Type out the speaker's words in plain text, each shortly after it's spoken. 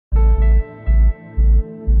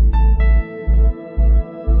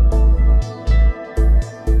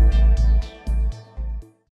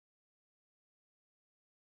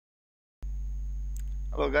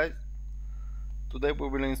Hello guys, today we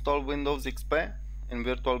will install Windows XP in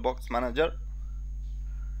VirtualBox Manager.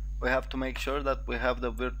 We have to make sure that we have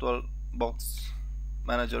the VirtualBox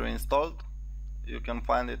Manager installed. You can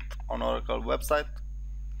find it on Oracle website,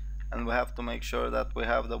 and we have to make sure that we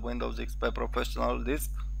have the Windows XP Professional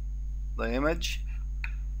disk, the image.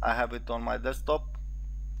 I have it on my desktop,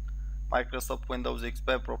 Microsoft Windows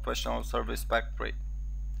XP Professional Service Pack 3.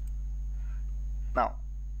 Now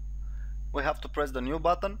we have to press the new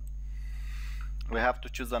button. We have to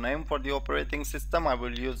choose a name for the operating system. I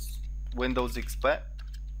will use Windows XP.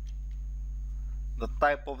 The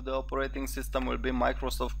type of the operating system will be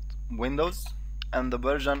Microsoft Windows and the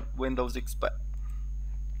version Windows XP.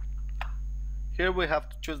 Here we have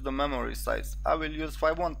to choose the memory size. I will use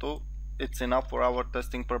 512. It's enough for our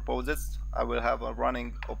testing purposes. I will have a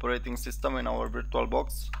running operating system in our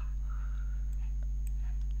VirtualBox.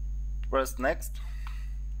 Press next.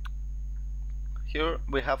 Here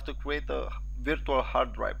we have to create a virtual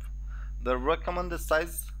hard drive. The recommended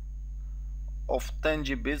size of 10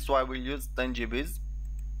 GB, so I will use 10 GB.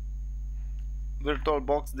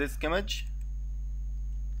 VirtualBox disk image,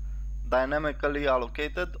 dynamically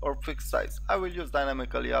allocated or fixed size. I will use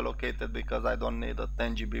dynamically allocated because I don't need a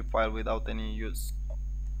 10 GB file without any use.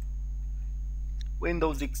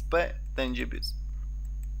 Windows XP 10 GB.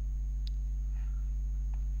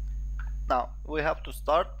 Now we have to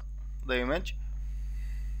start the image.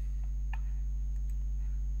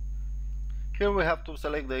 Here we have to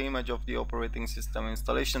select the image of the operating system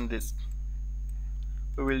installation disk.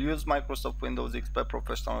 We will use Microsoft Windows XP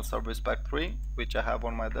Professional Service Pack 3, which I have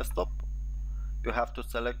on my desktop. You have to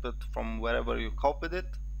select it from wherever you copied it.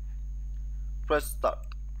 Press start.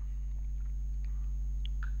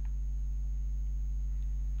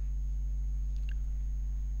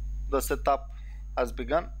 The setup has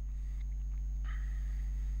begun.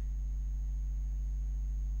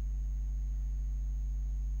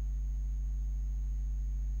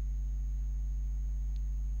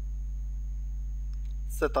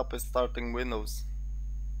 Setup is starting Windows.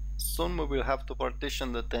 Soon we will have to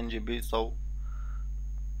partition the 10 GB, so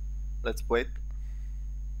let's wait.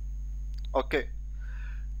 Okay,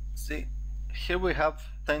 see, here we have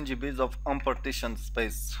 10 GB of unpartitioned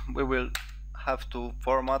space. We will have to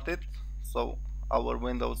format it so our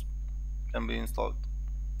Windows can be installed.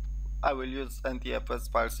 I will use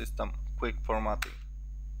NTFS file system quick formatting.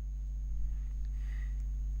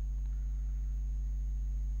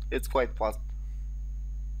 It's quite fast.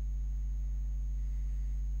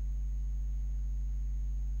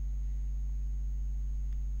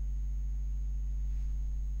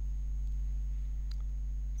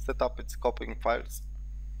 Setup its copying files.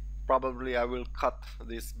 Probably I will cut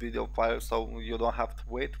this video file so you don't have to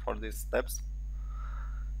wait for these steps.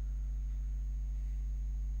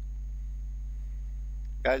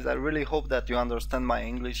 Guys, I really hope that you understand my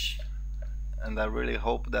English, and I really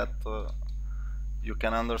hope that you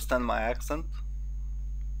can understand my accent.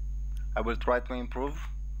 I will try to improve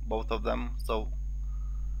both of them so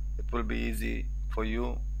it will be easy for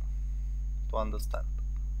you to understand.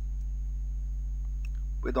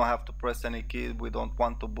 We don't have to press any key. We don't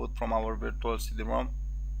want to boot from our virtual CD-ROM.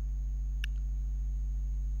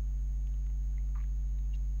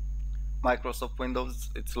 Microsoft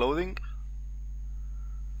Windows, it's loading.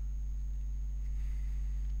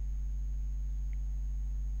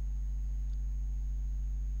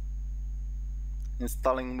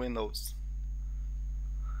 Installing Windows.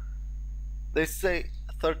 They say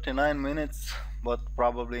 39 minutes, but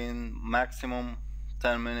probably in maximum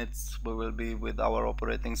 10 minutes we will be with our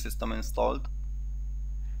operating system installed,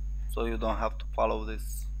 so you don't have to follow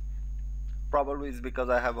this. Probably it's because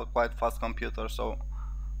I have a quite fast computer, so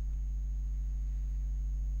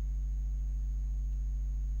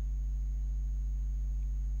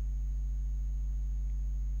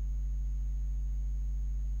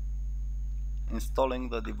installing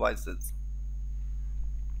the devices.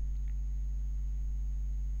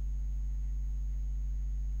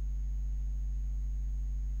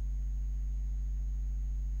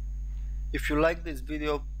 If you like this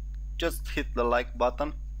video, just hit the like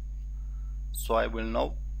button so I will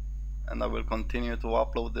know, and I will continue to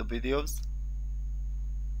upload the videos.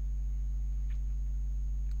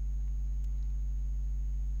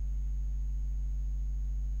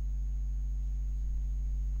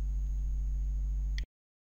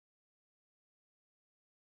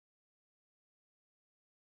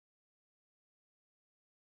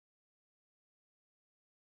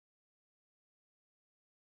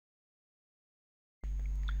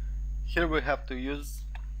 Here we have to use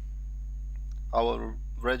our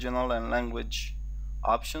regional and language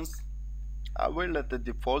options. I will let the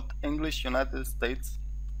default English United States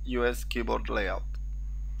US keyboard layout.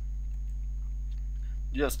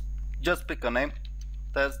 Just pick a name,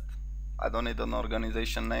 test. I don't need an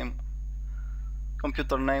organization name.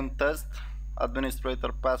 Computer name, test.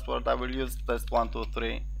 Administrator password, I will use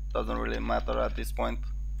test123. Doesn't really matter at this point.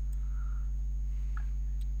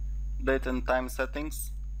 Date and time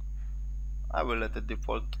settings, I will let it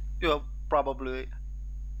default. You will probably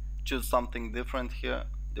choose something different here,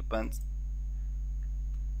 depends.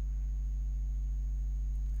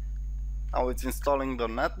 Now it's installing the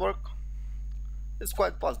network. It's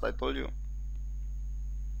quite fast, I told you.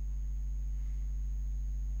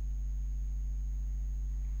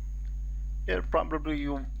 Here probably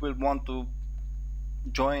you will want to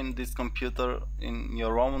join this computer in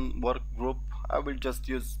your own work group. I will just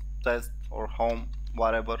use test or home,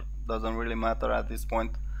 whatever, doesn't really matter at this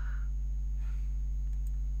point.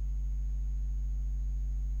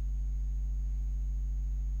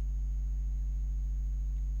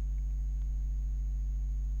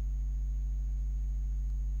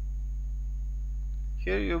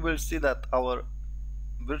 Here you will see that our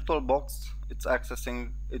VirtualBox, it's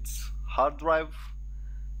accessing its hard drive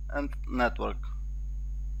and network.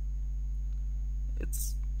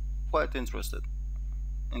 It's quite interesting.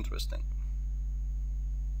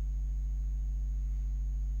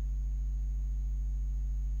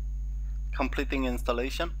 Completing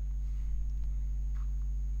installation.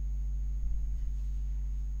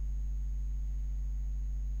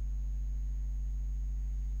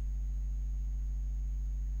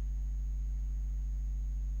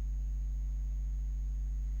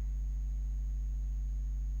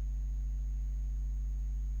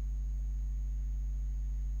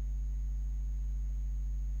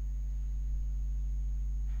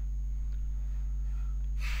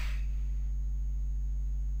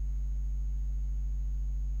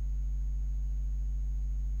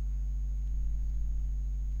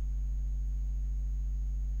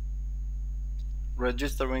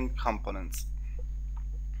 Registering components.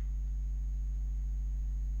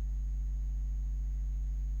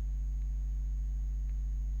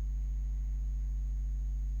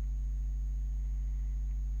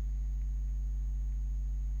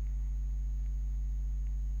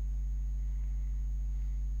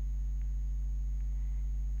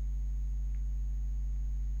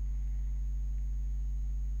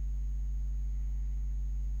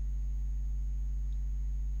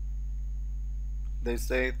 They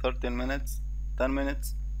say 13 minutes, 10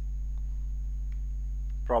 minutes.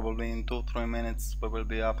 Probably in 2-3 minutes we will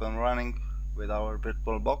be up and running with our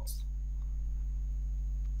VirtualBox.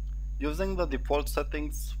 Using the default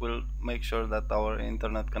settings will make sure that our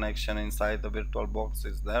internet connection inside the VirtualBox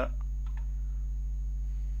is there.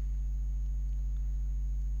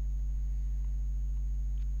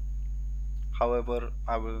 However,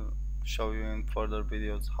 I will show you in further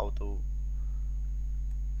videos how to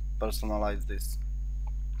personalize this.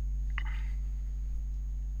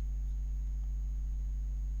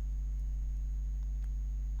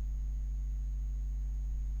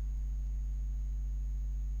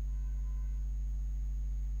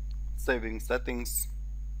 Saving settings.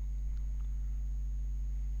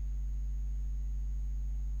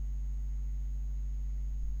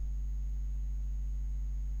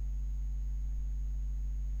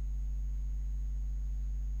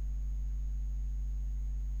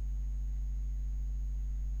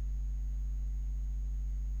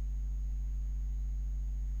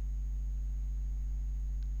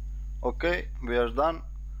 Okay, we are done.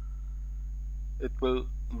 It will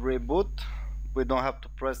reboot. We don't have to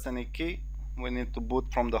press any key. We need to boot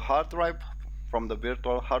from the hard drive, from the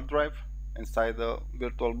virtual hard drive inside the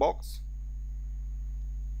VirtualBox.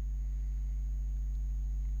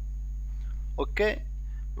 Okay,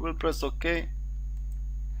 we will press OK.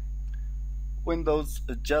 Windows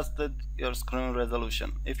adjusted your screen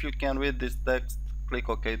resolution. If you can read this text, click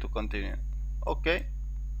OK to continue. OK.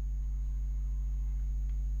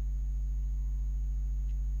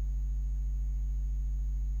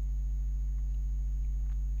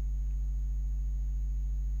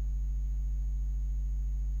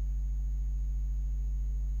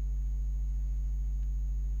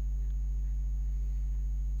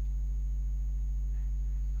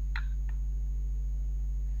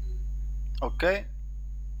 Okay,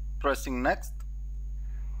 pressing next.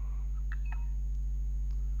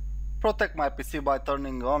 Protect my PC by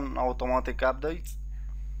turning on automatic updates.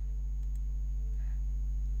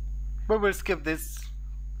 We will skip this.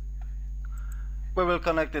 We will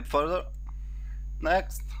connect it further.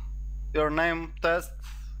 Next, your name, test.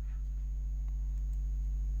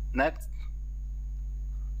 Next.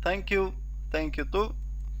 Thank you too.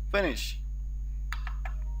 Finish.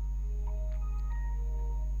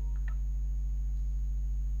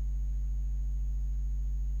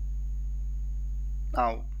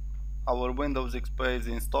 Now our Windows XP is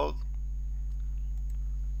installed.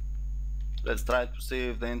 Let's try to see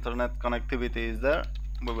if the internet connectivity is there.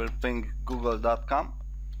 We will ping google.com.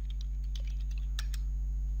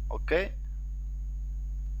 Okay,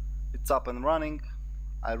 it's up and running.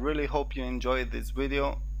 I really hope you enjoyed this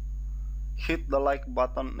video. Hit the like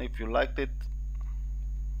button if you liked it.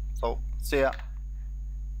 So see ya.